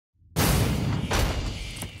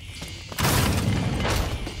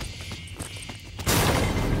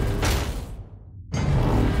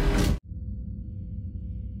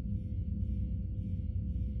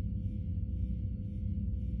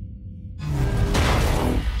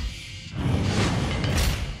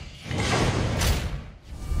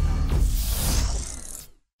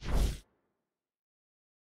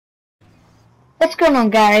What's going on,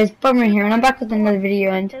 guys? Bummer here, and I'm back with another video.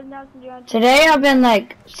 And today I've been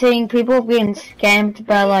like seeing people being scammed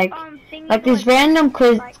by like these random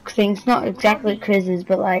quiz things, not exactly quizzes,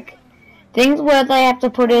 but like things where they have to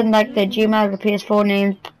put in like their Gmail, the PS4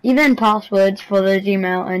 names, even passwords for their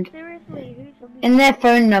Gmail, and in their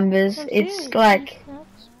phone numbers. It's like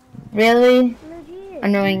really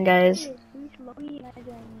annoying, guys.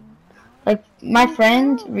 Like my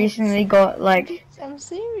friend recently got like I'm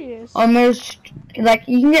serious. almost like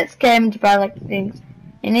you can get scammed by like things,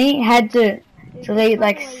 and he had to delete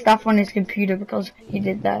like stuff on his computer because he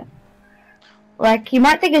did that. Like you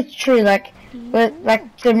might think it's true, like, but like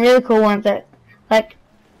some really cool ones that like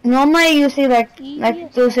normally you see like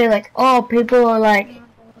they'll say like, oh, people are like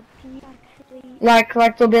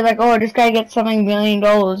they'll be like, oh, this guy gets something $1 million,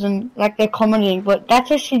 and like they're commenting, but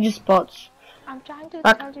that's actually just bots. I'm trying to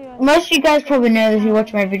Like tell you. most of you guys probably know if you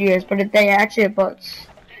watch my videos, but they actually are bots.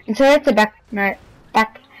 And so that's the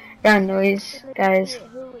background noise, guys.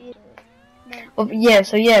 Well, yeah,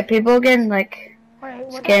 so yeah, people are getting like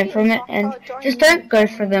scammed from it, and just don't go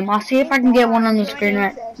for them. I'll see if I can get one on the screen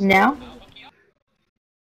right now.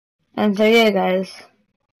 And so yeah, guys,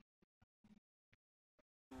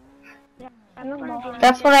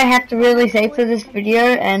 that's what I have to really say for this video.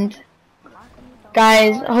 And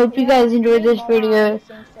guys, I hope you guys enjoyed this video.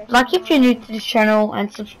 Like if you're new to this channel,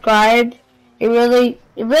 and subscribe. It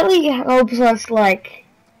really helps us, like,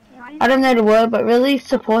 I don't know the word, but really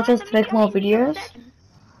supports us to make more videos.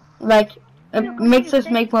 Like, it makes us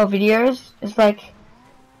make more videos. It's like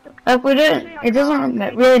it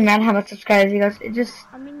doesn't really matter how much subscribers you guys, it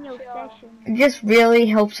just really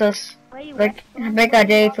helps us, like, make our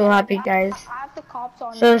day feel happy, guys.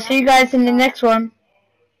 So see you guys in the next one.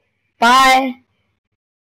 Bye.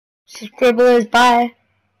 Subscribers, bye.